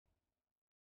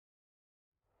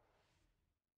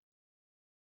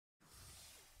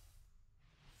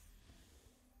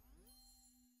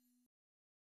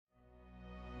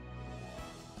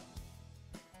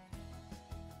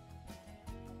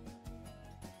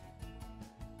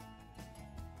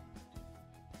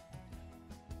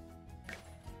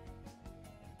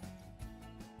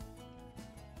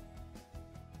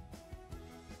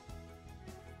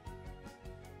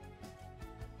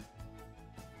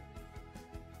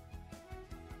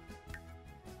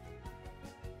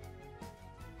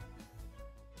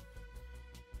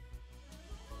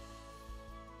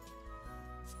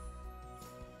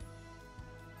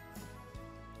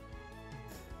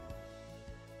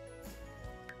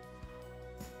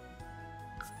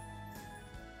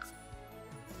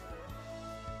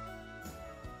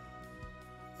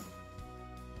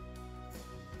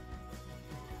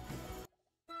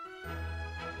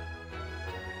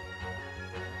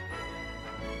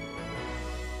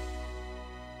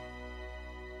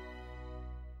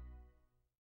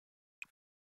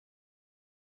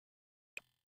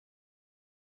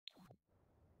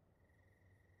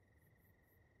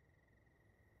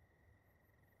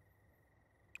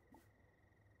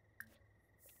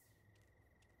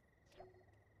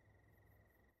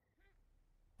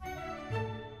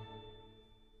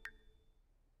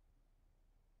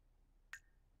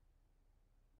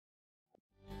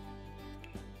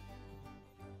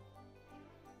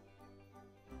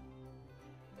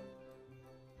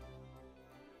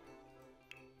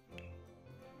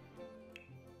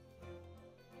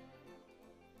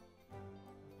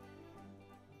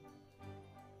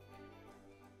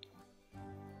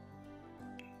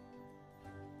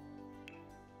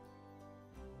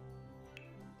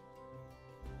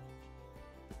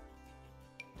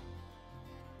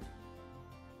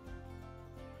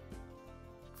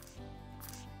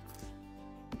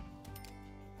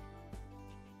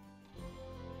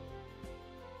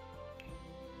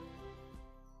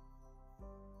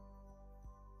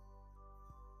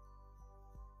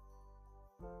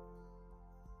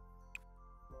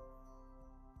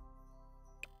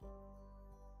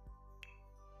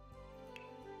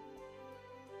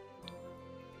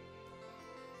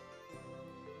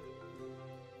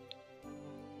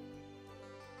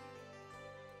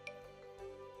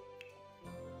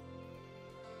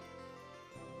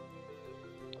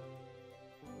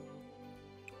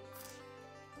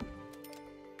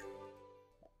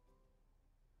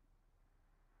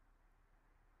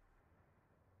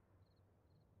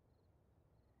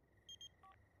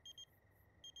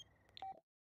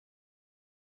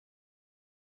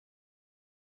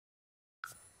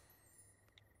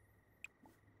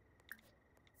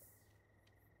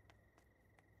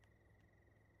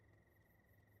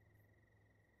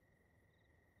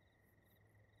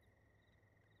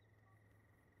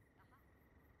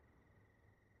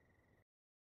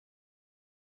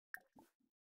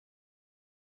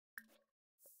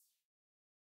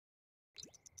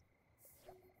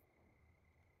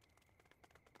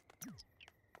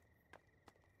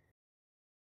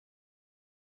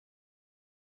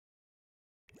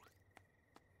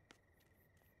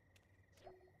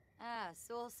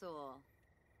Sul.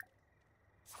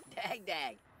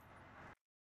 Dag.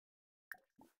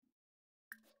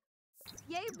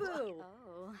 Yebu.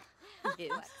 Oh.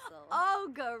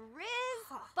 Oga Riz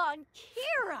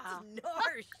Bonkira.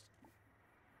 Norsh.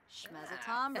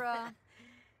 Schmezeltombra.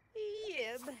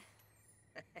 Yib.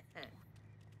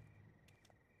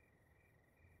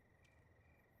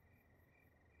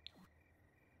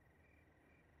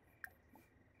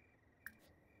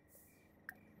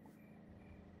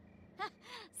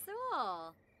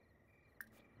 Sul.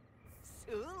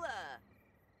 Sula.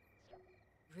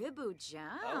 Ribu Jown.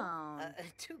 Oh,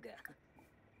 Tuga.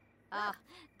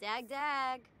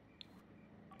 Dag.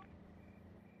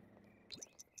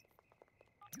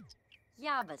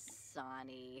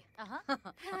 Yabasani.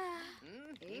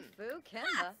 Ifu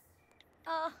Kimba.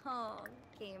 Oh,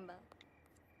 Kimba.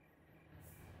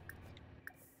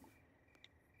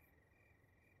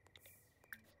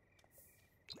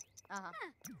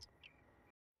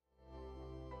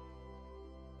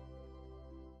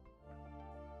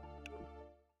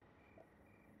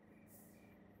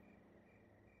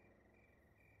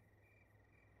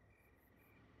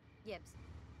 Yibs.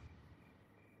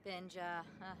 Binja.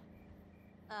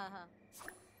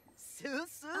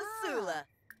 Sula.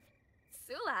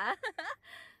 Sula.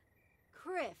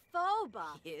 Crifoba.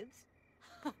 Yibs.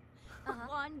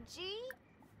 1G.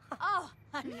 Oh,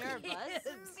 nervous.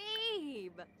 Yibs.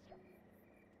 Meeb.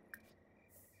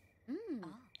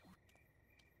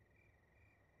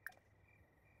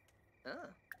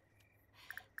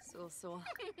 Sul. Sul.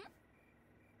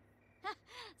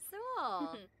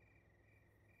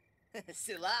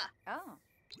 Sula. Oh.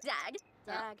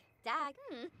 Dag.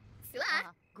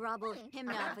 Sula. Grubble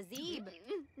himna fazib.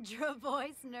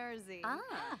 Dravois nerzi.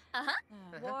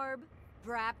 Warb.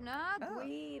 Brapna.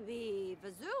 Gweeby.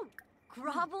 Vazoop.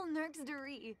 Grubble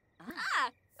nurksderi.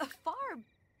 Farb.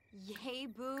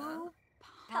 Yebu.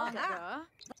 Palga.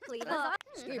 Cleva.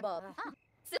 Skriba.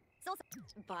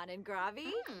 Bonin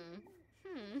Gravi.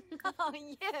 Oh,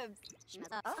 Yibs.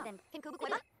 Then Pinkuba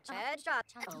Queba. Chad Drop.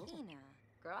 Chantina.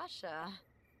 Grasha.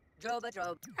 Droba.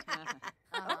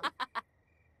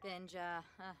 Binja.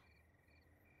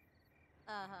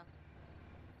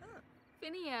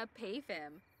 Finia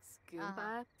Payfim.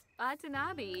 Scuba.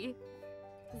 Watanabe.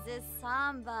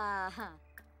 Zisamba.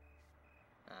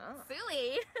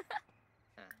 Suli.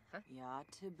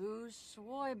 Yatibu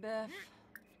Swoibef.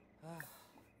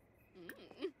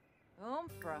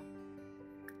 Umfra.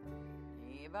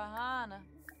 Ibahana.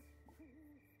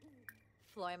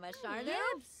 Floima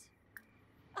Sharnoops.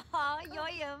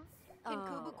 Yoyim.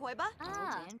 Kinkubu Koiba.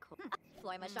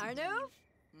 Floima Sharnoof.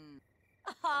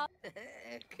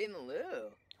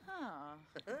 Kinaloo.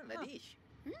 Madish.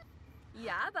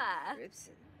 Yaba. Rips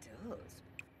and toes.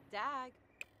 Dag.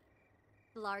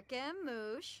 Larkin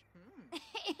Moosh.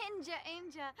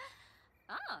 Inja.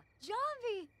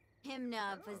 Javi.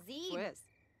 Himna Fazib.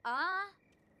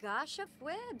 Gasha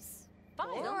Fwibs.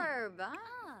 Borb.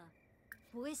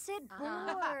 Wisset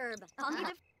Borb. I'll need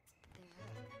a...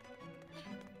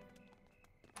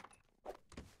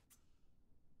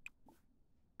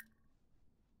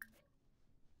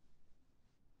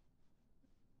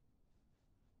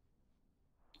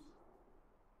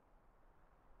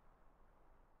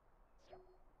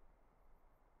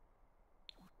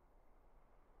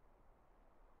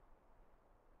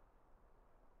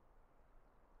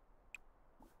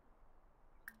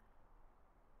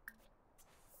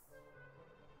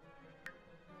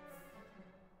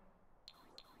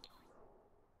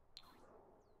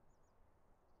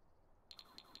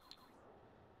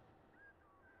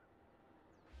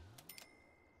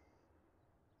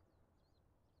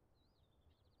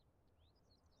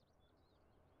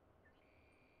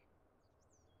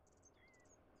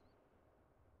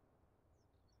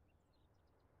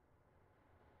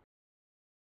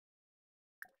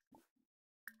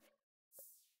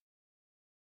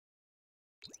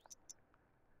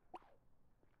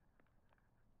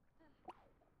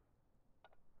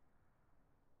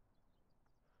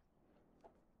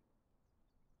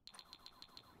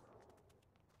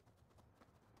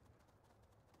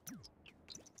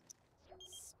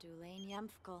 Stulain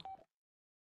Yemfkel.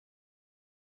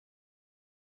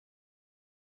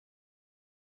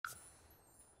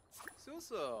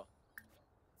 Suso.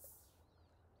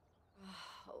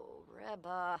 Oh,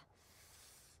 Reba.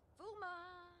 Fuma.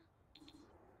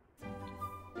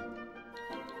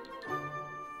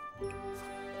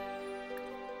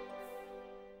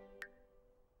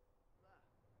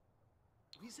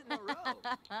 We sit in a row.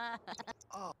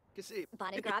 Oh, kasi.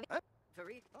 Bonnie Gravi.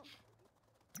 Farid.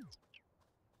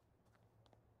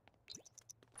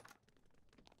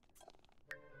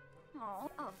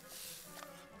 Oh.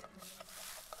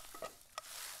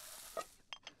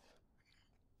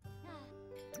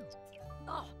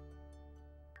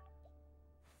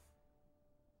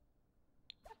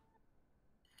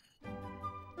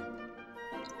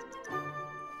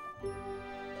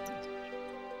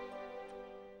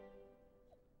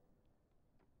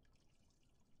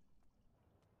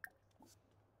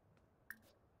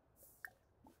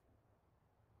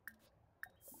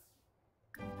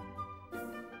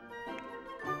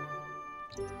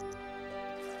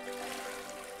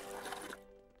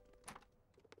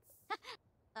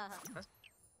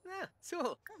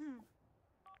 So.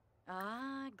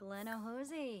 Ah,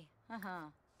 Glenahoosie.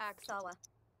 Aksawa.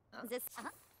 Huh? This.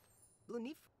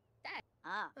 Blunif.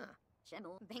 Ah. Huh.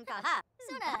 Shemu. Binka. Ha.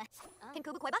 Suna.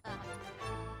 Kinkubu Koiba.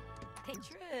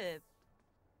 Trip.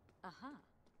 Uh-huh.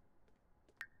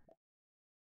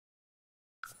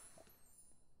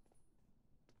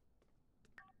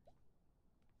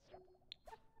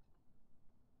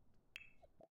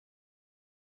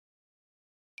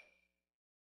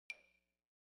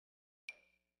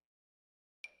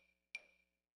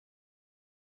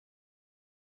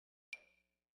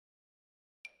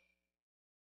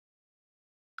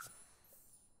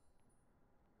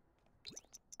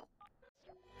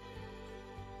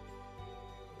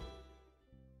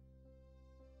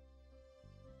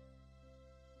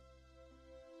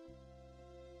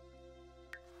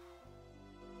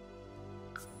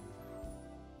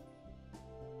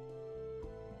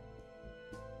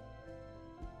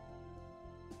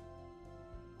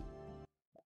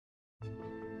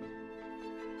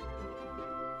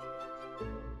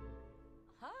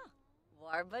 Huh.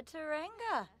 Warba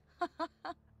Tarenga.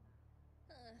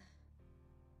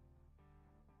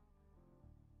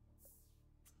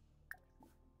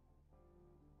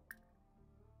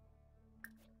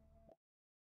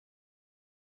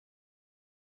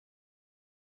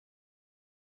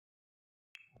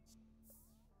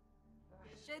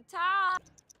 Shita.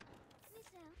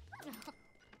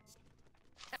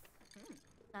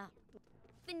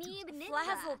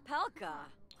 Flazzle Pelka.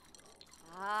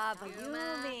 Ah,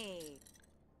 Bayumi.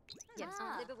 Yes.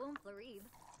 Ah. Libawum Florib.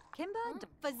 Kimba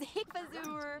Fazik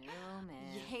Fazur.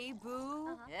 Yebu.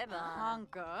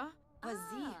 Honka.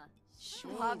 Fazik.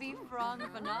 Schwabi Frong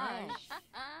Panache.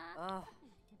 Oh.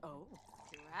 Oh.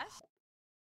 Rash.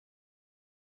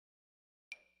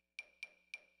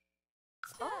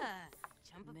 Oh.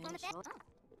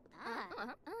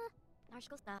 Ah.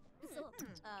 Arshkos. So.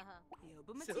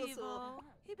 Yoba Mativo.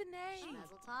 Hibine.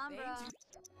 Mazel Tambra.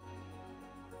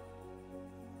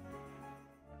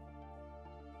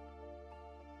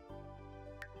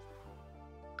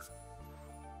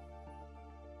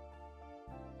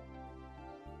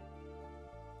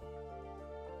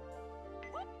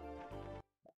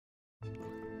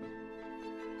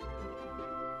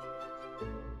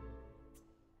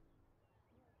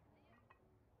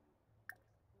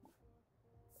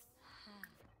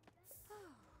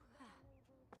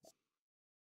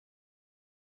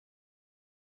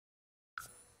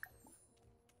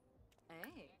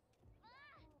 Hey.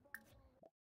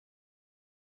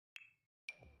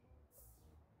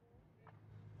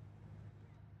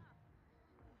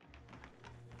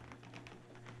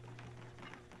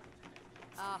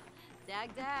 Ah, dag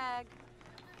dag.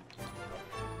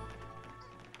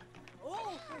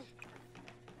 Oh.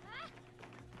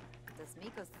 Das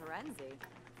Mikos Karenzi.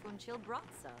 Funchil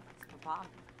Bratza. Papa.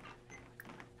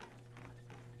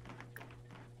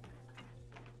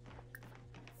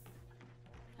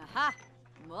 Aha!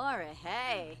 More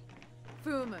hey!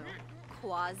 Fumu,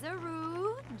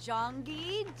 Kwazaru,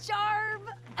 Jongi, Jarb!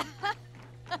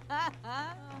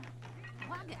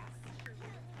 Wagas.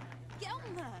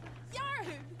 Gelma. Yarb.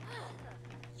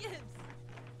 Yibs.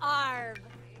 Arb!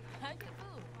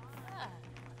 Hagabu.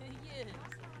 Yibs.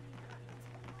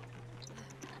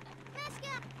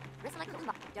 Meska. Risala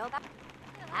Kumba. Doga.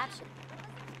 Action.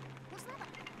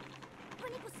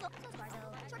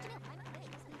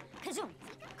 Kazum,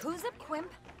 Kuzip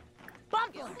Quimp,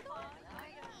 Bumble!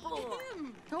 Oh.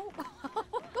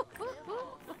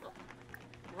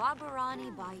 Rabarani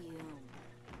Bayum,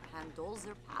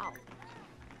 Handolzer Pow,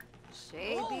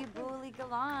 Shabi Buli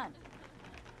Galan,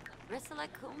 Risala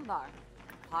Kumbar,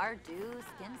 Pardu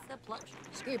Skinsa Plush.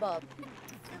 Ski Bob.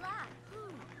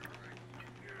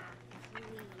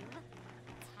 Cleave.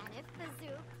 Tanif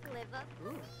Bazoo. Cliva.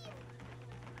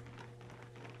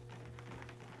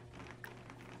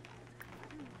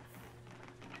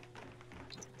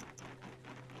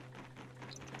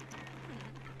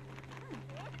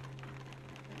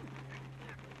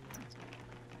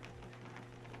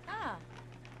 Ah.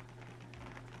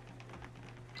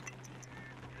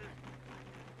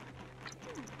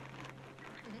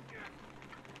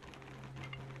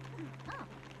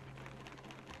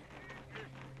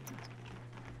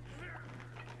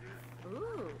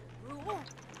 Ooh.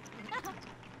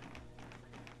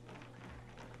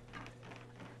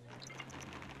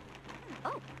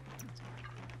 Oh.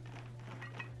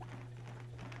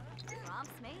 Rom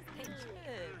Smaze Pinch.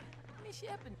 Miss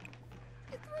Yeppin.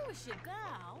 You threw a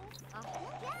shigal.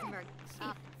 Gamer.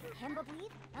 Hemba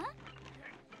bleed? Huh?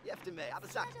 Yeftime,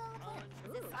 Abasak.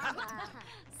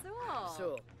 So. So.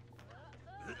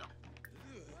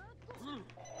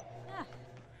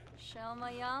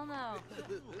 Shelmayalno.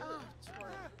 Oh,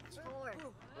 chore.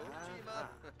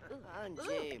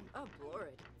 Anjim.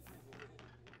 Aboard.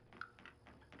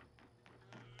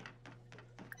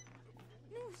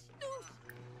 Noosh, noosh.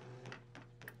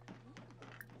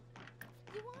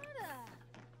 You wanna?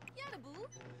 Yada boo.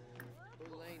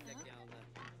 Ulain de Galna.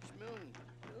 Shmoon.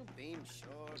 Beam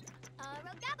short.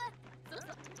 Rogaba.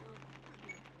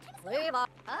 Leva.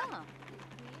 Ah.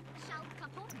 Shall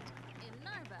couple. In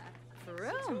Narva.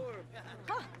 Through.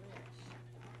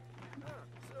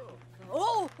 So.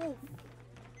 Oh!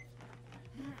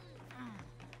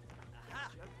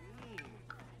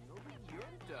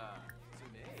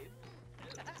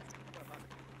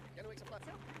 Can we supply?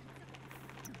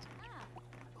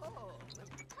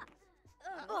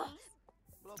 Oh.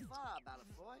 Blofa,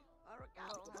 Balafoy.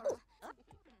 Aragato.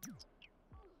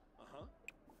 Uh-huh.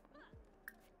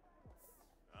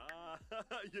 Ah,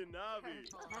 Yanavi.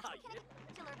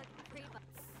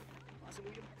 Awesome,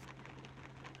 William.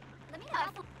 Let me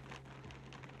know.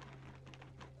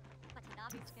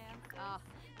 Ah,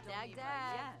 dag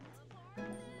dag.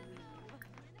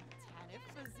 Tanif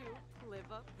Fazoo,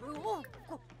 Kliva, Rule.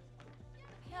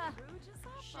 Yeah,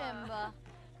 Shimba.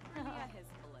 Yeah, his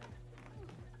flip.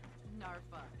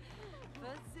 Narfa.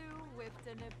 Fazoo whipped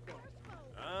in a bit.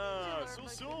 Ah,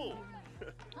 so.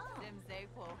 Dimze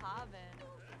Quohaven.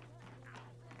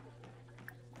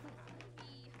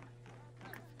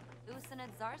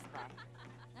 Usanad Zarspa.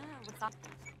 What's up?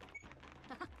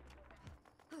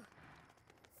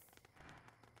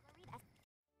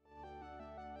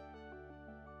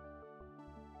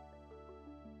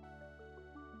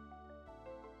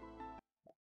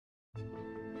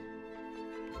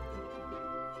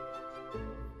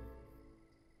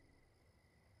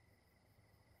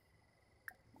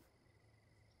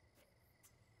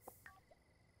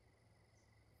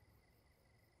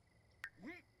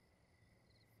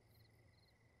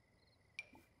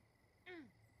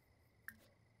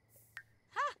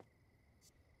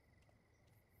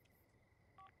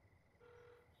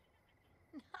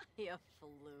 You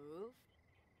floof.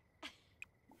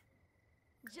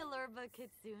 Jalurba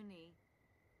Kitsuni.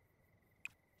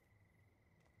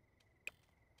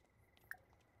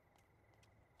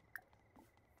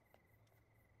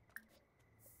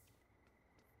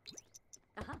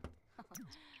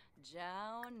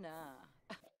 Jauna.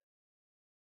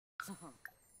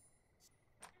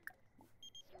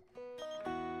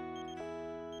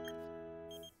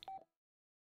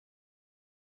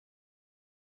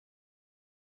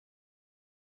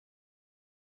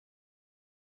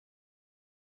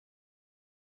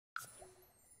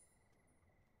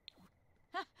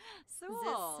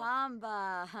 Zisamba.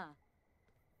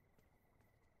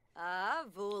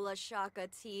 Vula Shaka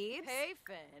Teebs.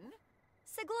 Hayfin.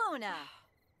 Sigluna.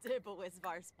 Dibblewis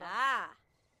Varspa.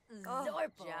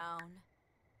 Zorpo. Joan.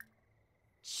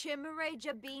 Chimere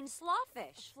Jabeen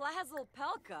Slawfish. Flazzle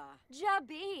Pelka.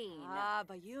 Jabeen.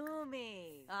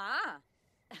 Bayumi. Ha.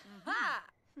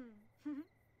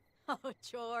 Oh,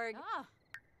 Jorg.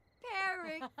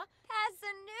 Peric.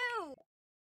 Passanu.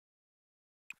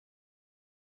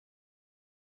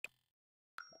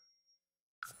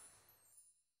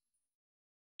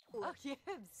 Oh,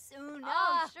 Yibs. Soon.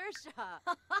 Oh, Shersha.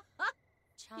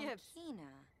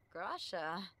 Chankina. Grasha.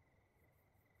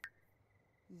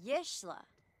 Yishla.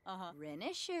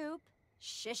 Rinishoop.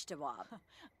 Shishtawab.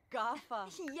 Gaffa.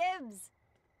 Yibs.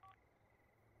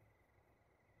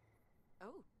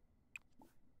 Oh.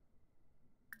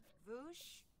 Voosh.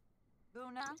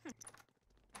 Buna.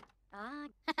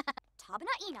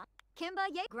 Tabana Ina. Kimba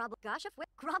Ye Grubble Gasha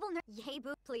Fwip Grubblener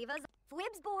Yebu Plevas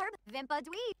Fwibs Borb Vimpa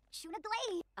Dweeb Shuna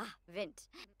Glade Vint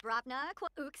Brapna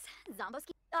Ooks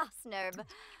Zomboski Snurb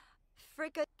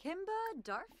Fricka Kimba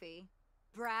Darfy.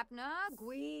 Brapna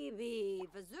Gweeby.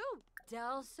 Vazoo.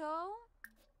 Delso.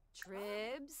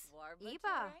 Tribs.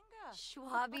 Iba.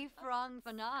 Schwabi Frong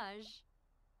Fanage.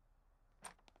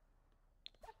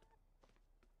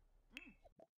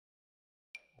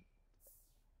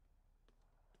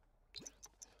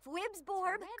 Fwibs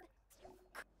Borb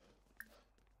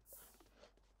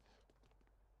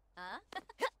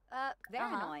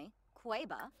Varanoi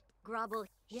Quaba Grubble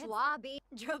Schwabi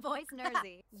Dravois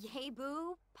Nersey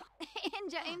Yebu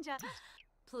Inja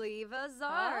Pleva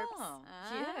Zarps.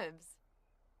 Jibs.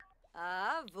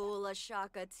 Vula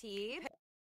Shaka Teeb.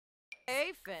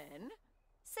 Afin.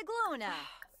 Sigluna.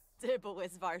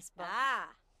 Dibblewis Varspa.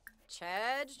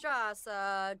 Chedj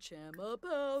Jasa. Chema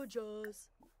Pojas.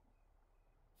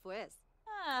 Fwiz.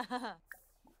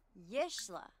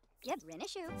 Yishla. Yep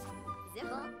Rinishu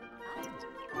Zibble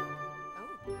Oh.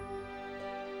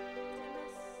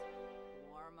 Timus.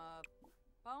 Warma.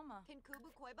 Boma. Kinkubu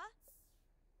Koiba.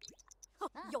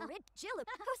 Yorid, Jilu,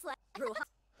 Husla, Ruha,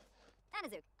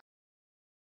 Anazu.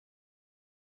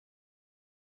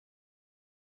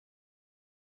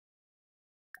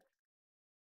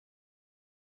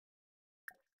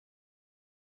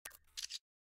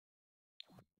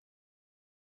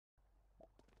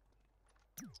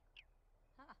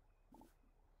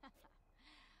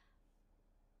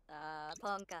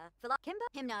 Ponka, Phila, Kimba,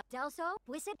 Himna, Delso,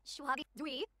 Wissit, Schwabi,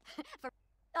 Dweeb, for,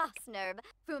 Snurb,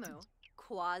 Fumu,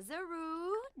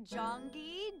 Quazaru,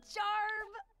 Jongi,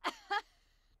 Jarb,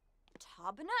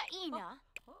 Tabana Ina,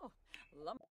 Oh,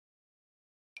 lum.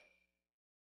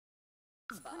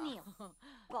 O'Neill,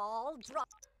 Ball, Drop,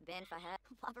 Ben Fahed,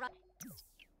 Wabra.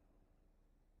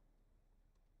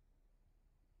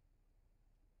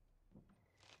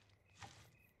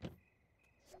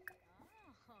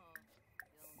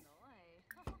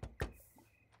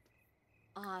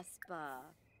 Aspa,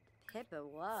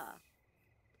 Pippawa.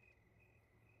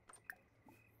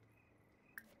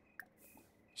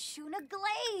 Shuna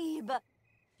Glabe,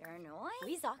 Dernoy,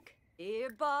 Weezok.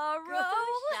 Ibaro,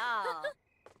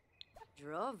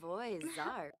 Drovoy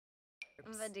Zar,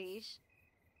 Vadish,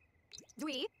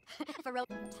 Dweeb, Faro,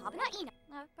 Tabana Ina,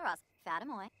 Paras,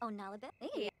 Fatamoy,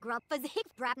 Onalabit, Grub, Fazik,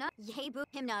 Brapna, Yebu,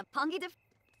 Himna, Pongi de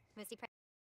Misty Pre.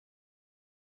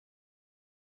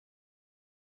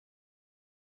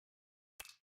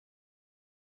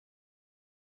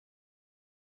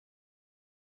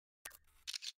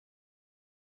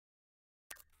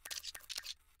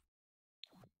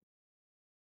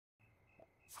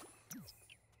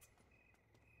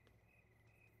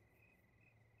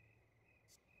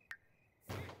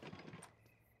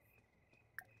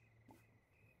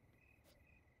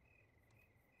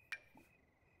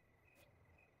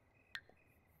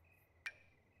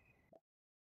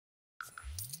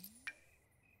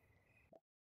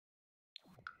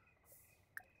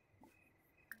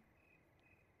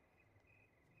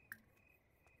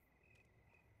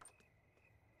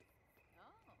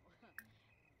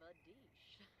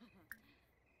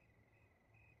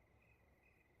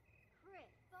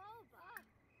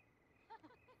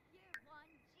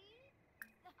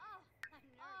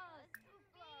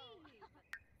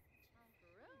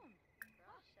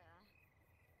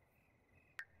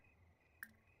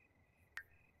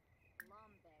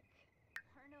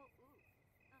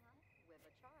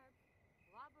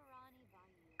 Wabarani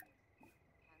Bayun.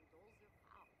 Handolzer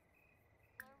Pow.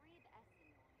 Larib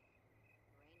Essenoy.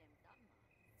 Rainim Dhamma.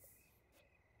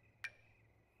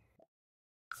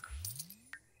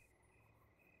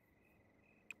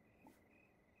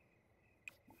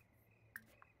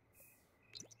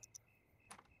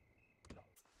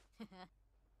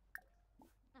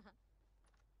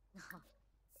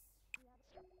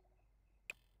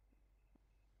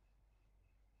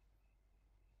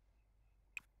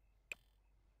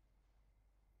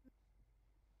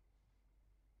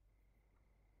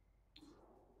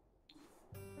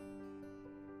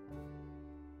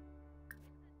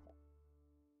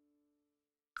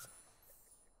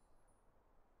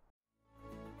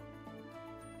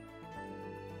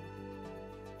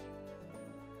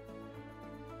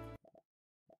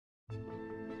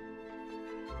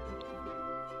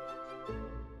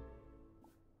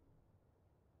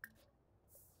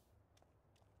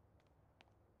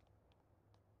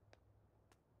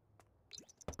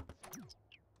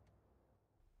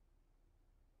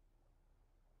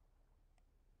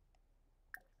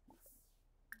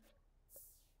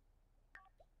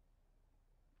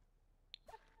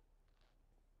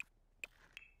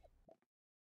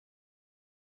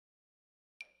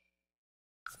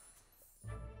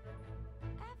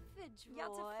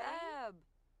 Yatafab.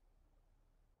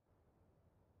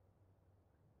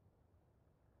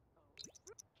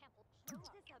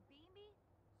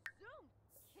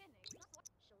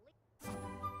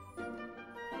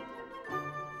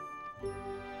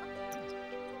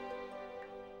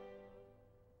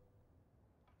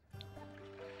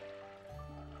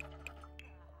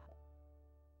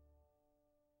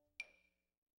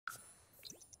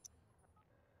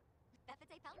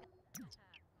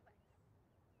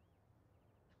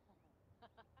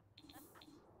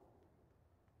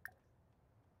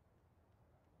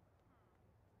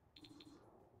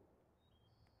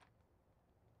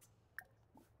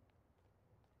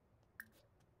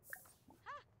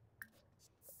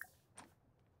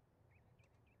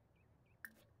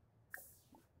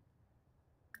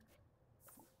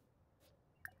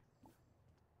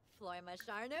 Floima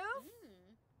Sharnu,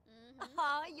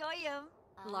 Ha Yoyam,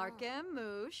 Larkim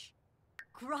Moosh,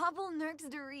 Grovel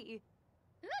Nurksduri,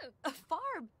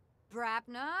 Farb,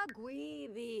 Brapna,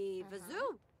 Gweeby,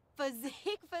 Fazoo,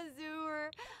 Fazik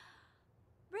Fazur,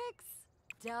 Rix,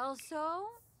 Delso,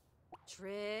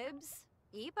 Tribs,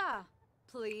 Iba,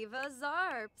 Pleva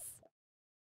Zarps.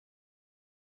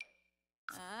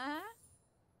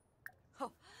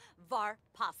 Oh, Var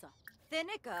Pasa,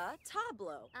 Thinica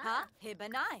Tablo, Ha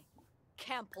Hibanai,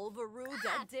 Campel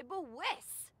Varuda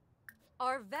Dibawis,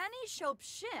 Arvani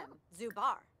Shopshim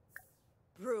Zubar,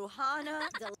 Bruhana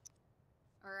Del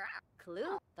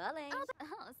Clue. Bully.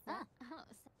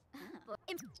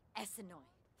 Essenoi,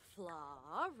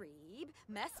 Flarib,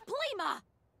 Mesplima,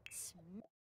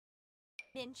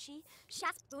 Minchi,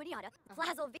 Shas Buniata.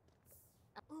 Flazzle.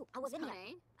 Ooh, I was in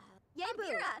here. Yebu.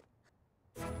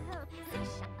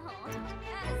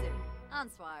 Azu,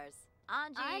 Answars,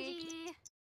 Angie.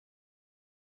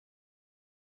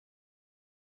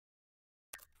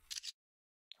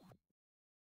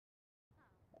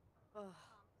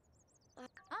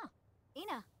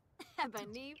 Ina.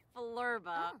 Ebony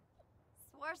Flurba,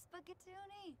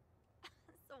 Swarspagatuni,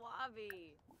 Swabi,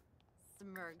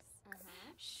 Smurgs,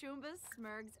 Shumba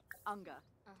Smurgs Unga.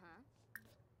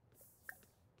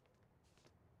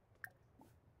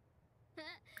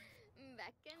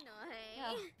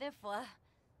 Vifla.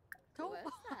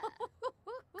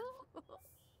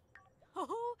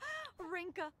 Oh,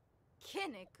 Rinka,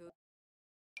 Kinniku,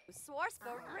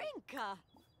 Swarspa Rinka,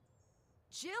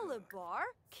 Jillabar,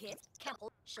 Kit.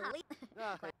 Campbell. Shirley.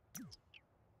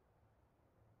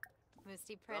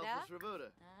 Musti Preda. Elfus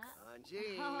Ravuda.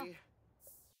 Angie. Oh.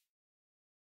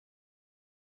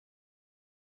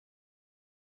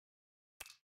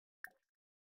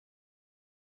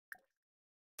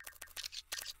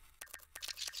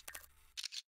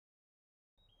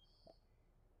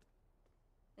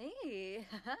 Hey.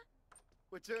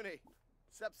 Watuni.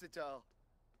 Sepsitol.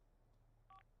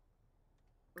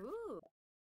 Ooh.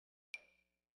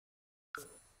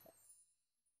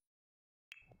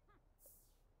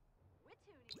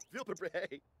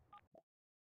 Vilpebre.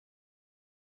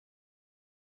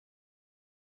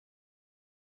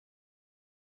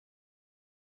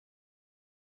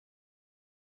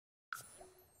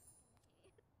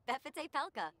 Befete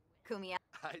Pelka, Kumia,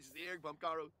 Izierg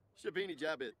Bumkaro. Shabini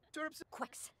Jabit. Turps.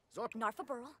 Quix, Zorp. Narfa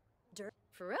Burl, Dur,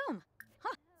 Faroum,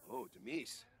 Oh,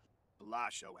 Demise.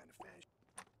 Belasho and a fan.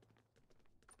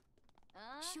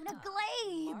 Shuna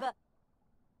Glabe.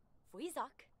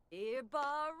 Fuizak,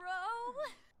 Ibaro,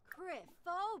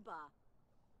 Crifoba,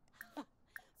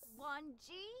 1G,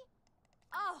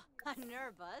 oh,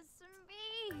 Nerva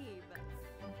Smeeb.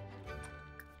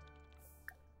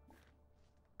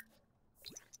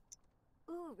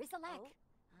 Ooh, Rizalek.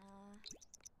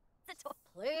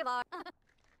 Plevar,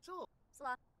 So.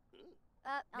 Sla.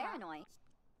 Varanoi.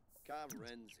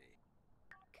 Kavrenzi.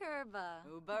 Curva,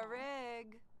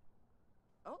 Ubarig.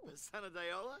 Oh,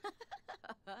 Sanadayola.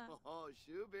 Oh,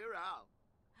 Shubirao.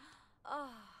 oh,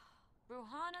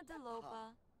 Bruhana de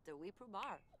Lopa, de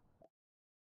Wiprubar.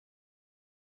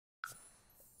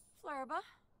 Flurba,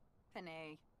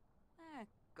 Pene,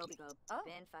 Gobi Gob,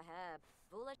 Ben Faheb,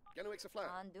 Vula, Gonna make a flat.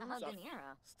 Anduma Soft.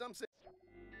 Venera. Stumps it.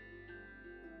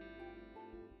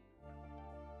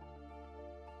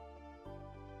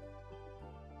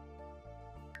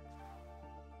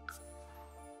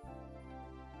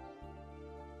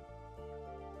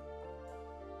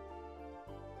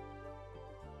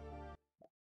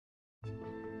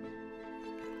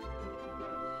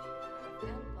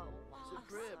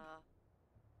 Crib.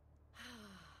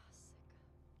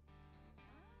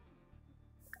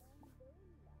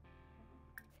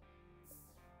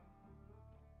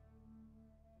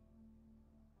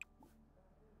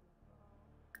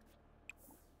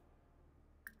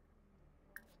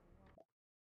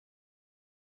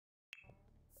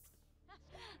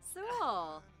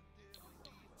 So,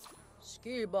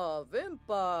 Skiba,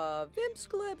 Vimpa,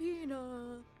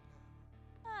 Vimsklebhina.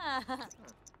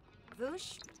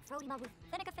 Voosh. Frolima with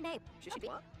Thenica Fanabe. Shishi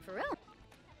what? Faroum.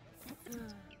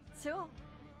 So,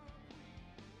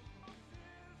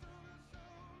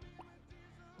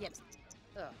 Yes.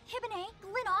 Hibine.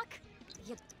 Glinnock.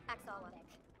 Yep. Axawanic.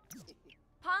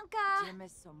 Panka,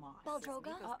 Demisomar.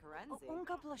 Baldroga.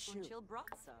 Unga Blashu. Funchil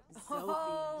Bratsa. Zoe.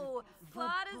 Oh,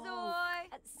 Fadazoy.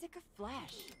 Sick of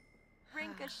flash.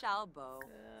 Rinka Shalbo.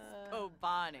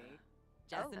 Obani.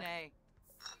 Jessene.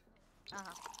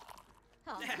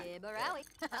 Gibarawi.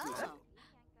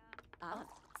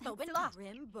 Sobinla.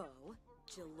 Rimbo.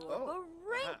 Jalorba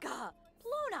Rinka.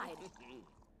 Plunide.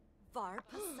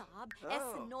 Varpasab.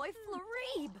 Essenoi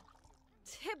Florib.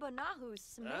 Tibanahu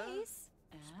Smace.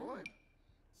 Boy.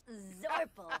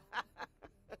 Zorpal.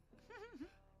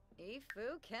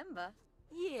 Ifu Kimba.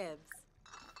 Yibs.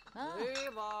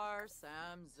 Levar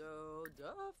Samzo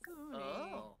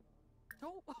Dafuni.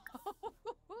 Oh.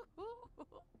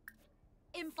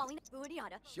 Infalling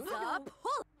Budiana. Sure.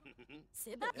 Pull.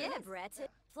 Sib. Yeah, Brett.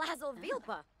 Flazzle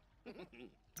Vilpa.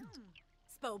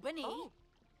 Spobany.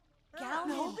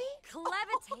 Galby.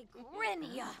 Clevite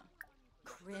Grinia.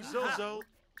 Crim. Zozo.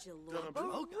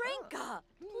 Rinka.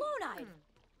 Lunite.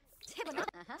 Tibana.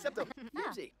 Septo.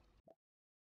 Easy.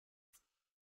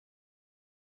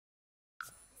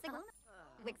 Siglon.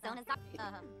 Wixona.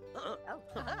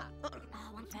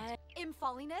 One fed.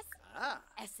 Infalliness. Ah.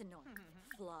 Essenor.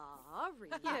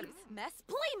 Florius.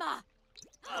 Mesplima.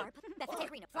 Harp.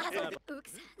 Bethterina. Flazzle.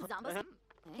 Ooks. Zombos.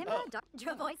 Himba.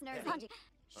 Dravois. Nurse. Hanji.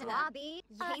 Shalabi.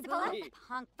 Yebu.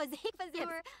 Punk. Fazik.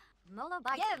 Fazur. Molo.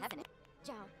 By Heaven.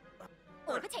 Jow.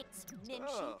 Orbitate.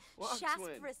 Minshi.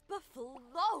 Shaspris.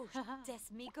 Buffalo.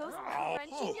 Desmikos.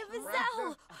 Crunchy.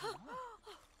 Nivazel.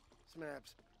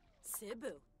 Snaps.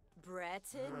 Sibu.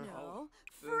 Bretino.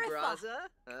 Friffa.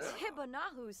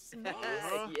 Tibanahu.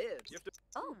 Smaze. Yes.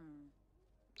 Oh.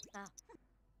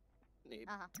 Neat.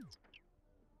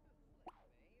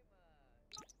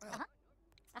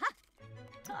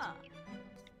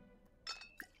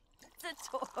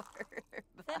 Zator.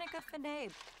 Thenica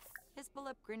Fenabe.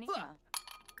 Hisbalip Grinia.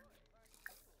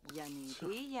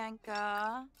 Yanidi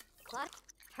Yanka. Cluck.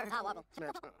 Wobble.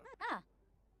 Snaps.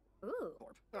 Ooh.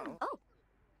 Oh. Oh.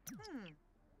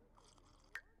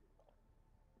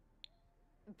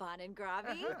 Bon and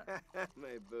Gravi.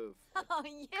 My boof. Oh,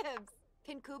 Yibs.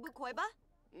 Pinkubu Koiba.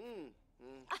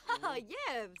 Oh,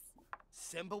 Yibs.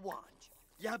 Simba Wanj.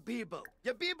 Yabibo.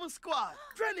 Yabibo Squad.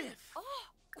 Drenif.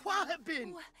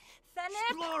 Quahabin.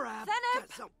 Thenip. Splorab.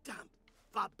 Thenip. Damp.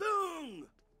 Baboon.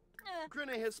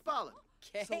 Grina Hispala.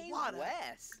 Sawada.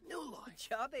 West. Nuloy.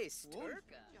 Chabe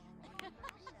Sturka.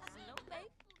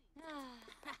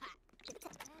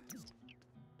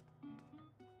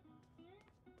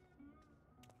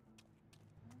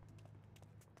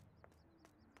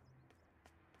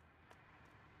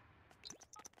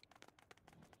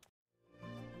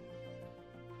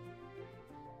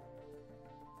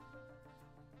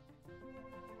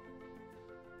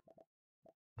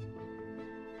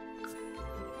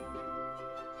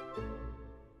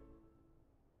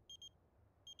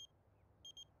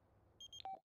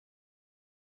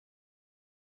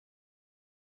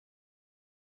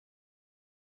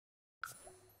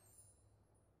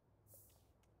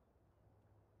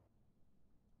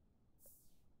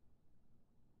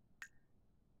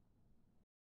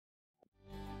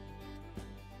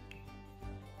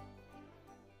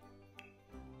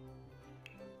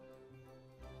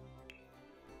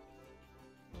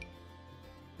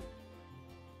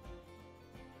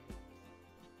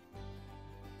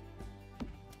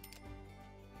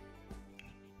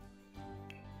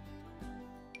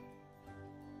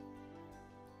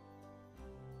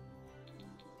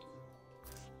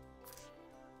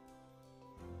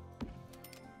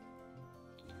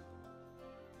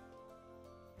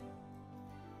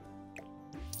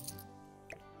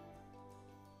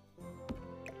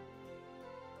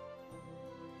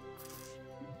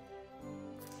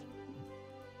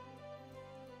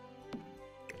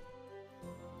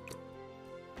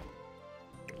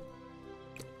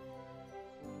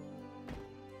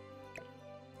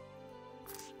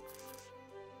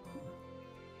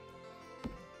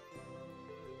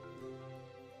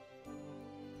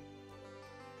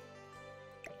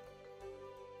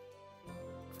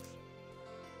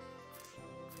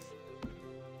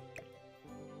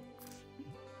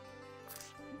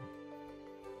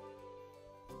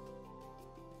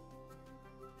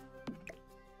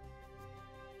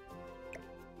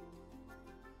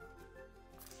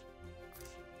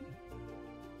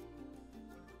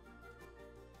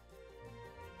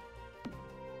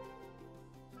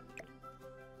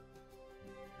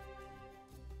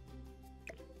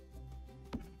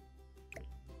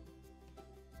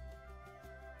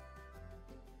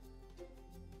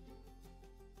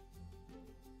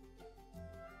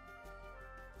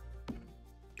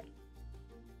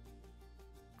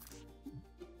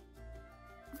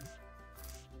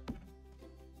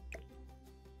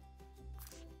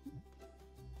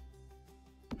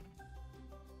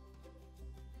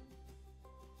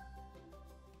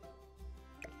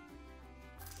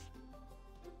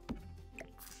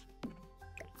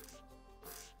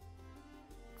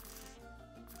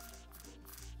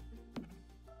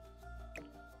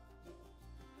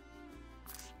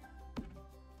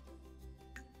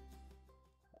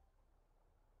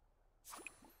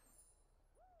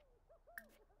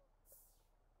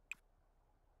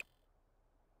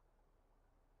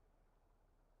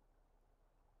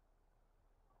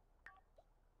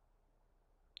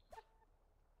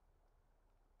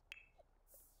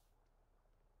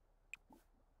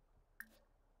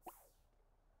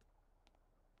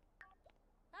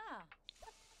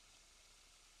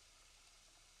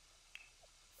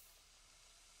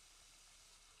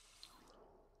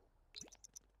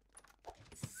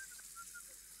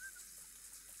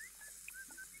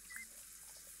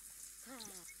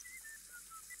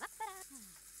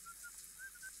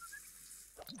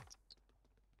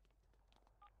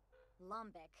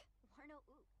 Lumbek. Warno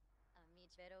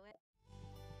Amichero.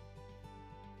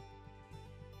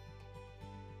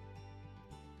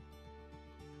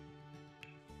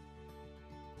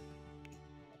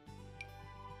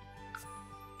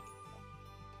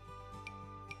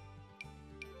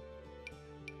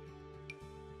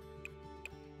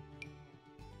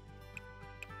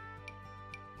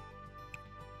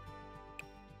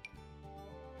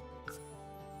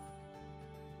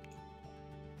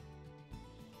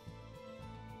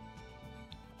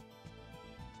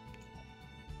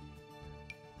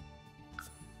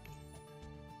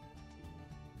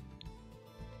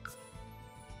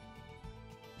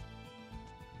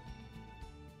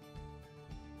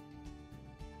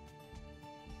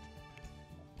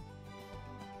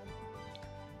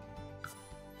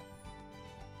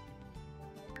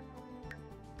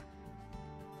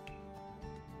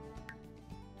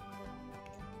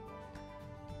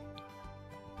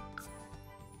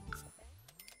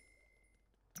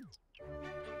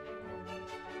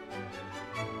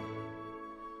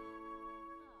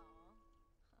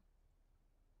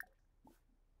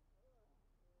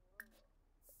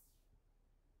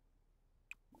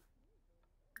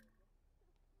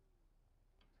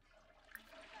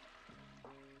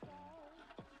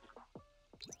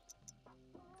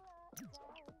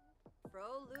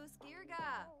 Fro loose Girga.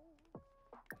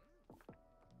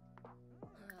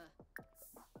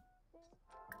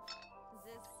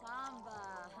 Zisamba.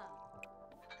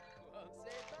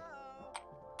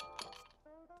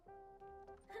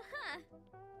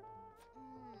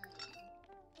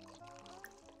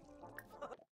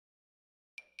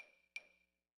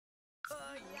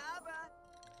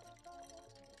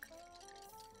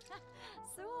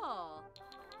 So.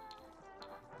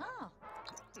 Oh.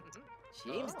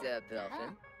 James the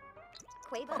Belfin.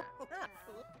 Quavo.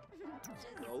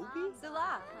 Nobi?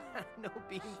 Zula. No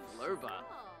being Flurba.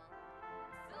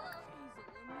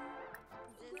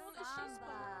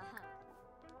 Zisamba.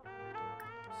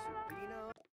 Sabino.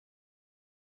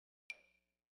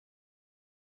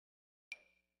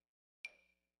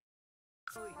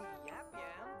 Yap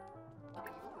yam.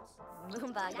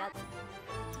 Moomba got.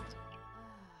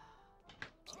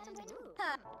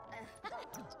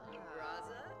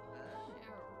 Raza.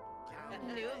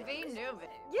 Newbie.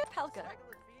 Yeah, Pelka.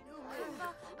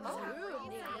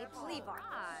 Levar.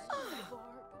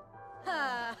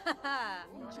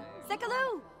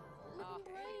 Sekaloo.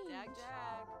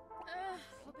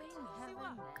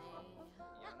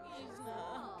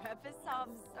 Pepis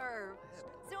serve.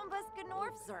 Zumbas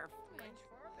Gnorf surf.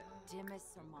 Dimis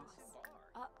Sermas.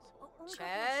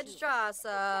 Chad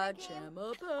Strassa. Chema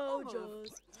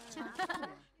Pojas.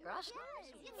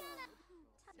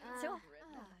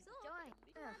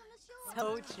 So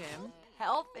Jim,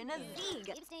 help in a Zeeg.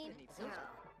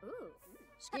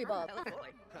 Ski Bob.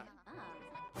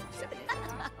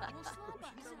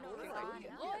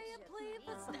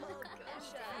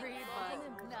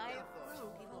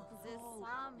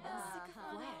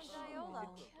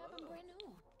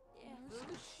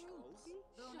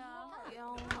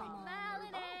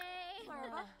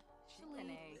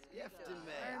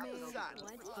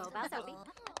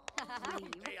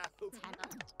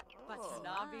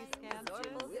 Navi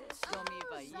scamches.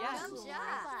 Gomiva, yes.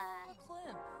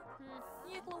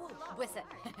 Whistle.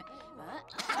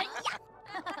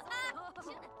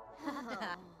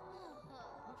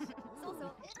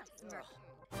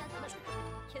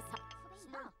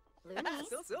 Looney,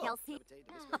 Kelsey,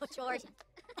 oh, George,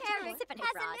 Karen,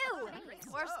 Casanoo,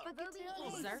 or Spaghetti,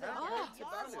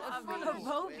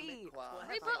 Bovi.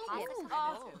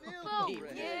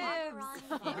 Gibbs.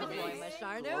 Boy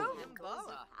Masharnu.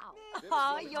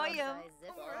 Ah, Yoyum.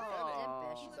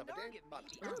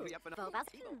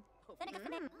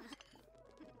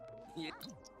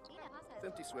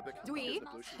 Fifty Swibbick. Dweeb.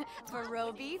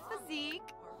 Farobi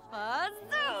Physique.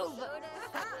 Fazoob.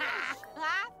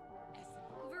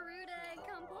 Veruda,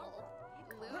 Kumpel,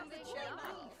 Lumbik,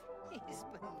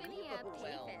 Finiap,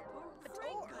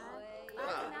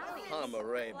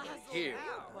 Pomeranian here.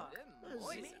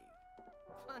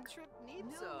 Fun trip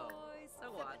Nitso.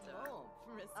 Sawato.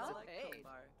 Mr. Pay.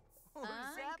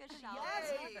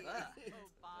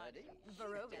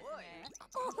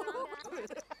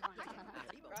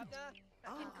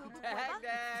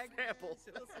 Dag. Sample.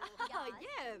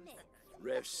 Gibbs.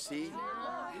 Refsi,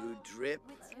 Udrip,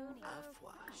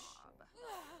 Afwash.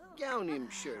 Gownim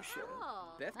Shersha.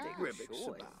 Beth Ribbik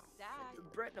Shoy.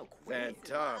 Sabah. Brett no Quinn.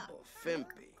 Fantarble,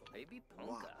 Fimpy. Baby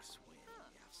Punka. Wakswin,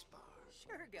 Yafspar.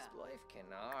 Sugar. Sploif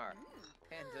Canar.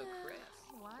 Pando Chris.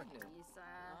 What?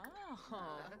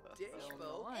 Oh.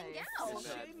 Dishbo. nice.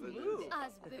 Shay Moo.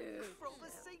 Osboo.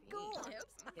 Frobasico.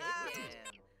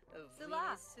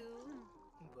 Sula.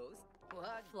 Boast.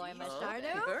 What? Floy Dish-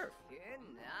 Mastardo? Perf.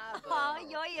 Kenavo. Aw,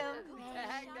 yoyum.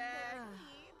 Dag dag.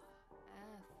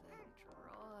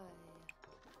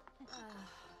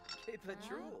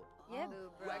 Patrol. Yep.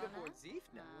 Wagabord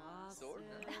Ziefna.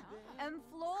 Sorna. And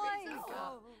Floyd.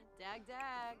 Dag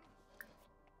dag.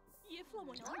 You flow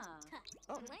on.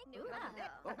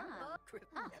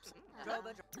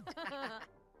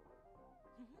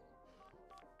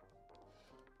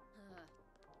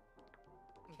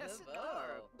 Yes,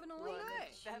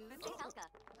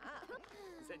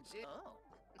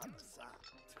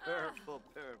 Purple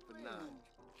Perpanan.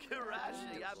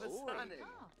 Kirashi Abasani.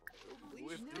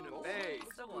 Whipped in a bay.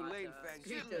 Ulaine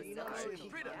Fangina.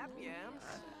 Frida.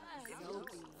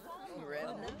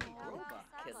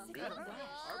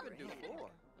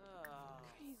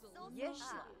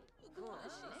 Yeshla.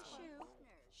 Nishu.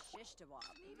 Shishtawab.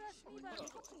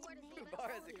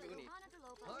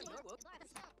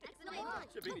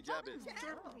 Shabini Jabez.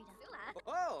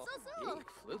 Oh!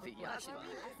 Floofy Yashi.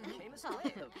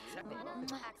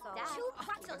 Two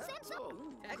Proxo Samson.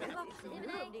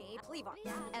 Pleva.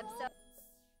 Episode.